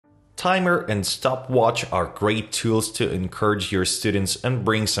Timer and stopwatch are great tools to encourage your students and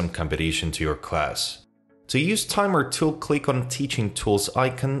bring some competition to your class. To use Timer tool, click on Teaching Tools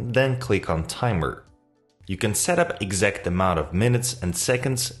icon, then click on Timer. You can set up exact amount of minutes and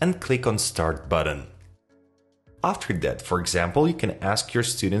seconds and click on Start button. After that, for example, you can ask your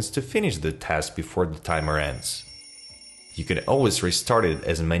students to finish the task before the timer ends. You can always restart it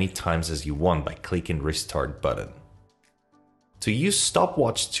as many times as you want by clicking Restart button. To use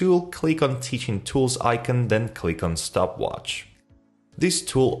Stopwatch tool, click on Teaching Tools icon, then click on Stopwatch. This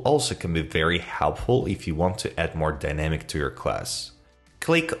tool also can be very helpful if you want to add more dynamic to your class.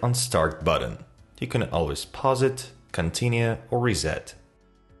 Click on Start button. You can always pause it, continue, or reset.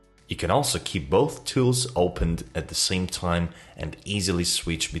 You can also keep both tools opened at the same time and easily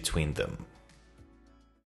switch between them.